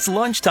It's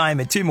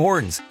lunchtime at Tim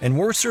Hortons, and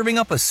we're serving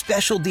up a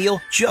special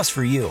deal just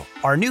for you.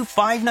 Our new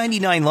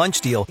 $5.99 lunch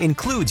deal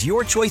includes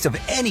your choice of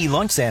any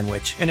lunch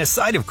sandwich and a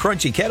side of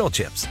crunchy kettle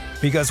chips.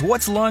 Because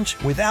what's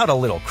lunch without a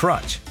little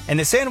crunch? And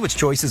the sandwich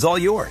choice is all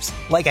yours,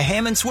 like a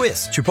ham and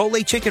Swiss,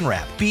 Chipotle chicken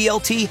wrap,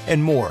 BLT,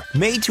 and more,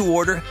 made to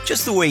order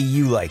just the way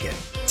you like it.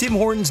 Tim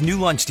Hortons' new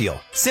lunch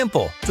deal.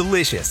 Simple,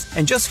 delicious,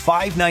 and just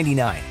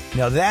 $5.99.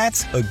 Now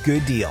that's a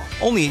good deal.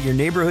 Only at your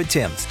neighborhood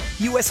Tim's.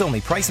 U.S. only.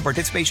 Price and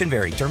participation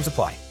vary. Terms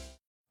apply.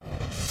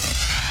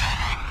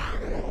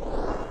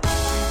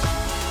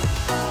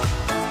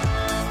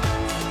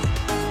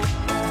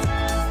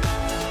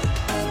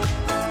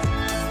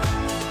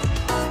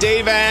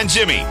 Dave and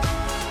Jimmy.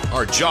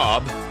 Our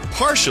job,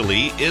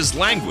 partially, is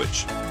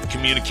language.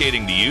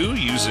 Communicating to you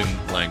using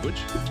language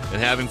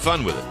and having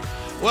fun with it.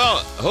 Well,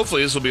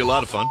 hopefully this will be a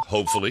lot of fun.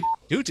 Hopefully.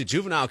 Due to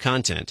juvenile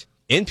content,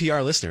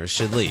 NPR listeners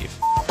should leave.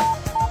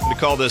 We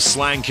call this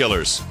Slang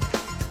Killers.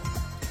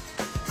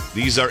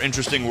 These are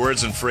interesting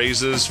words and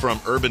phrases from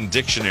Urban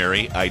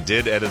Dictionary. I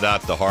did edit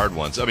out the hard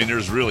ones. I mean,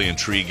 there's really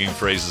intriguing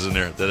phrases in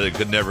there that it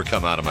could never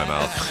come out of my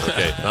mouth.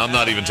 Okay, I'm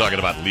not even talking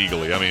about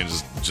legally. I mean,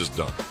 just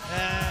dumb.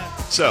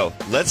 So,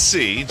 let's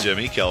see,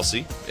 Jimmy,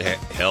 Kelsey,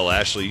 hell,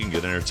 Ashley, you can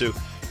get in there too.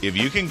 If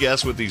you can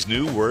guess what these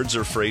new words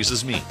or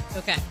phrases mean.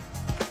 Okay.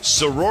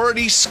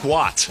 Sorority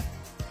squat.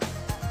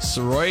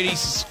 Sorority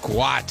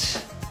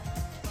squat.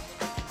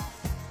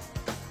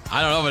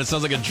 I don't know, but it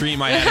sounds like a dream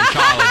I had in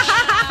college.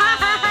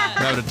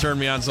 That would have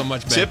turned me on so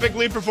much better.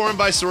 Typically performed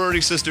by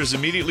sorority sisters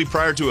immediately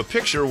prior to a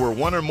picture where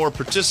one or more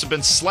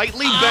participants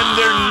slightly bend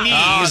their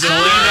knees and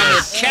lean on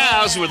their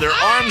calves with their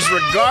arms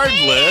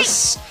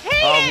regardless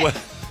of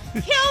what...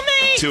 Kill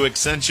me! To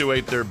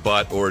accentuate their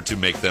butt or to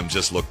make them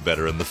just look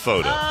better in the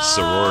photo.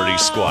 Sorority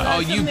squat. Oh,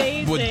 you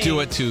would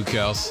do it too,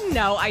 Kels.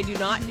 No, I do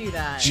not do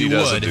that. She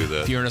doesn't do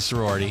that. If you're in a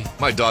sorority.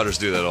 My daughters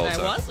do that all the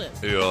time. I wasn't.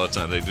 They do it all the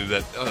time. They do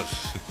that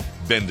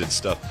bended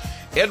stuff.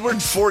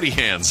 Edward 40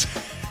 hands.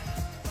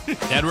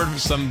 Edward,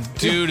 some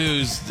dude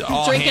who's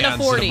all drinking hands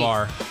a 40. at a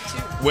bar.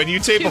 When you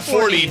tape a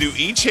 40 40s.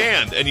 to each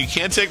hand, and you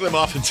can't take them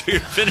off until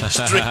you're finished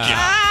drinking,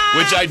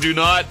 which I do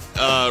not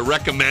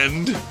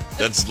recommend.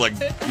 That's like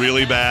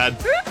really bad,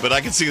 but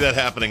I can see that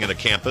happening at a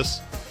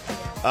campus.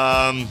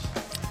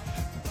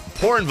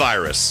 Porn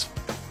virus.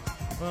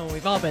 Well,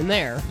 we've all been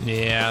there.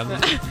 Yeah,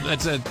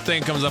 that's a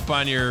thing comes up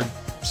on your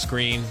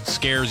screen,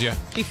 scares you.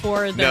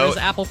 Before there was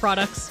Apple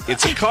products.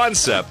 It's a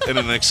concept and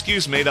an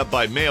excuse made up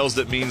by males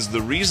that means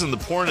the reason the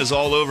porn is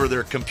all over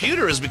their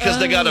computer is because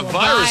they got a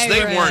virus.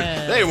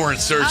 They weren't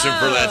searching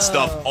for that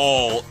stuff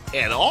all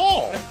at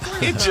all.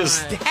 It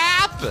just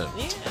happened.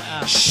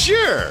 Yeah.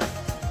 Sure.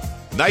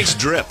 Nice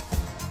drip.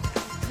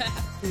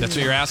 That's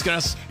what you're asking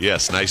us?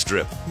 Yes, nice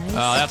drip.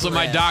 That's what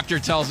my doctor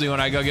tells me when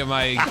I go get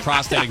my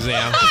prostate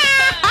exam.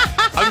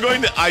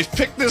 I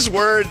picked this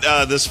word,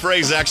 this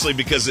phrase actually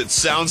because it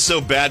sounds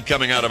so bad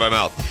coming out of my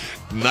mouth.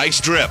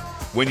 Nice drip.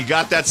 When you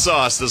got that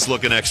sauce that's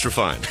looking extra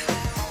fine.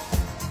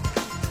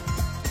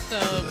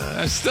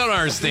 I still don't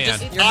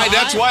understand.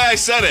 That's why I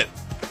said it.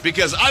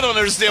 Because I don't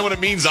understand what it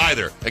means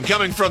either. And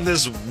coming from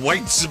this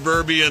white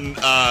suburban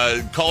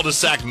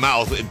cul-de-sac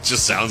mouth, it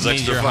just sounds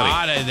extra you're funny.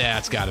 hot,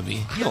 that's got to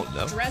be. I don't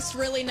know. Dressed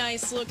really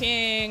nice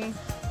looking,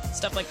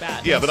 stuff like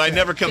that. Yeah, but I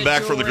never come Good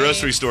back from the jewelry.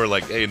 grocery store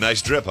like, hey,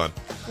 nice drip, hon.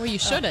 Well, you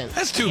shouldn't.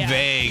 That's too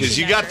vague. Because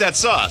you got that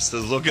sauce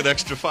that's looking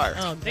extra fire.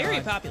 Oh, Very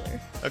God. popular.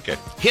 Okay.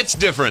 Hits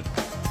different.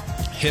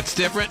 Hits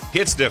different?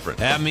 Hits different.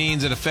 That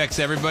means it affects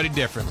everybody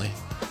differently.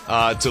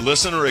 To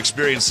listen or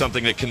experience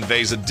something that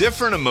conveys a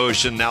different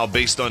emotion now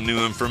based on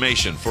new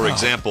information. For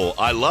example,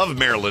 I love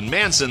Marilyn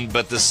Manson,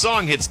 but the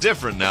song hits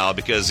different now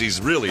because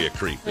he's really a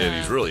creep. And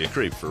he's really a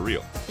creep for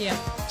real. Yeah.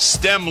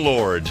 STEM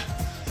Lord.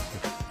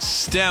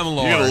 STEM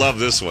Lord. You're going to love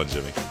this one,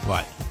 Jimmy.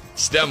 What?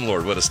 STEM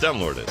Lord, what a STEM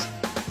Lord is.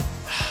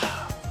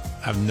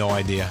 I have no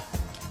idea.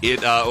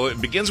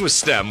 It begins with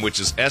STEM, which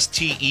is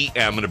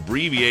STEM, an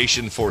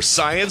abbreviation for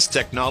science,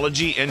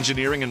 technology,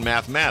 engineering, and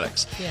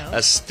mathematics. Yeah.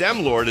 A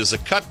STEM Lord is a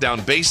cut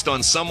down based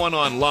on someone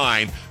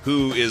online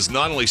who is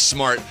not only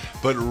smart,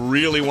 but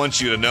really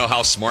wants you to know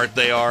how smart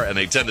they are, and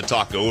they tend to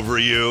talk over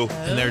you.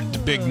 And they're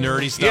big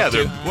nerdy Yeah,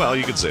 stuff, too. well,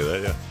 you could say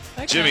that, yeah.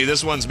 Okay. Jimmy,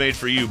 this one's made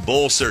for you.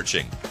 Bull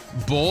searching.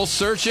 Bull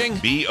searching?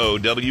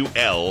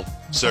 BOWL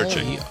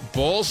searching.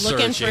 Bull searching.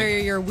 Looking for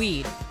your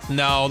weed.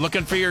 No,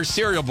 looking for your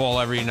cereal bowl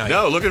every night.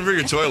 No, looking for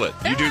your toilet.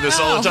 You do this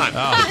all the time.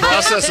 Oh. The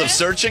process of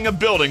searching a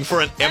building for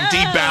an empty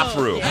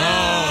bathroom.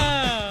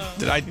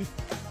 I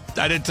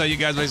didn't tell you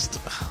guys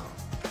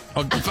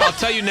I'll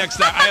tell you next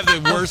time. I have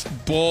the worst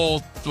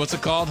bull, what's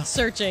it called?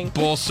 Searching.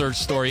 Bull search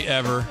story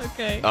ever.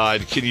 Okay.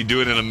 Can you do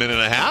it in a minute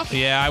and a half?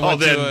 Yeah, I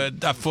went to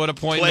a foot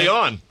appointment. Play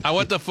on. I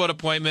went to a foot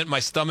appointment.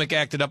 My stomach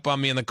acted up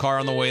on me in the car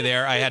on the way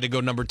there. I had to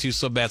go number 2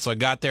 so bad. So I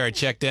got there, I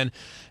checked in,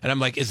 and I'm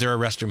like, is there a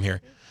restroom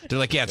here? They're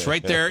like, yeah, it's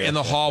right there in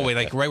the hallway,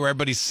 like right where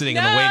everybody's sitting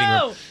in the waiting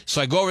room.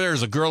 So I go over there,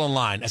 there's a girl in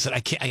line. I said, I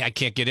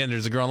can't get in.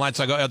 There's a girl in line.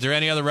 So I go, is there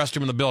any other restroom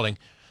in the building?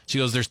 She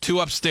goes, there's 2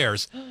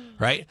 upstairs,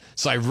 right?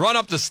 So I run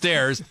up the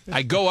stairs.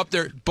 I go up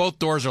there. Both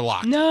doors are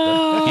locked.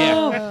 No.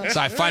 Yeah. So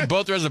I find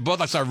both doors are both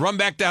locked. So I run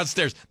back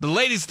downstairs. The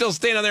lady's still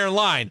standing there in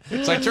line.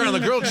 So I turn on the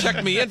girl,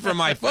 checked me in for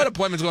my foot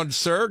appointment, going,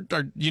 sir,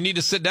 you need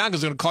to sit down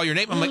because they're going to call your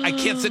name. I'm like, I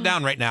can't sit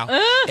down right now.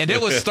 And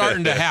it was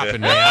starting to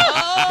happen, man.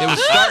 It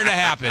was starting to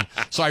happen.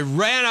 So I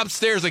ran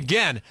upstairs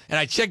again, and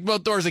I checked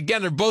both doors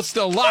again. They're both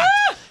still locked.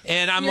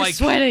 And I'm You're like,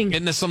 sweating.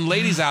 and there's some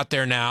ladies out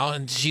there now,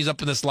 and she's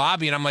up in this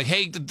lobby, and I'm like,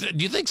 hey,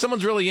 do you think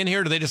someone's really in here,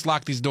 or do they just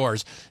lock these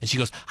doors? And she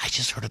goes, I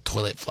just heard a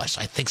toilet flush.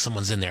 I think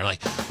someone's in there. Like,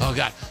 oh,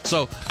 God.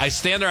 So I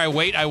stand there, I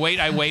wait.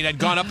 I'd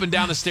gone up and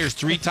down the stairs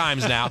 3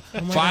 times now.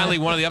 Finally,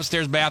 one of the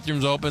upstairs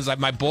bathrooms opens.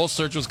 My bowl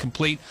search was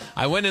complete.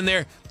 I went in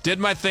there, did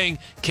my thing,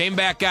 came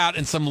back out,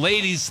 and some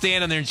ladies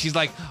standing there, and she's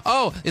like,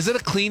 oh, is it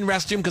a clean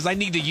restroom? Because I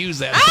need to use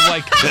that. I'm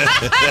like,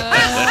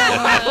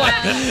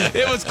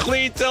 it was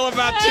clean till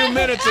about 2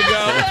 minutes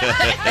ago.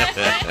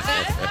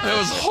 It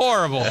was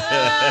horrible.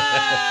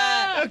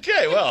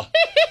 Okay, well.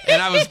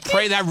 And I was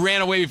praying. I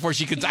ran away before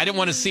she could. I didn't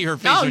want to see her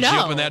face Oh, when she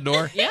no. opened that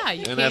door. Yeah, you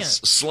And can't.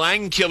 that's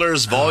Slang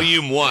Killers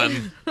Volume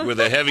 1 with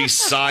a heavy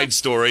side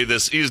story.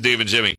 This is Dave and Jimmy.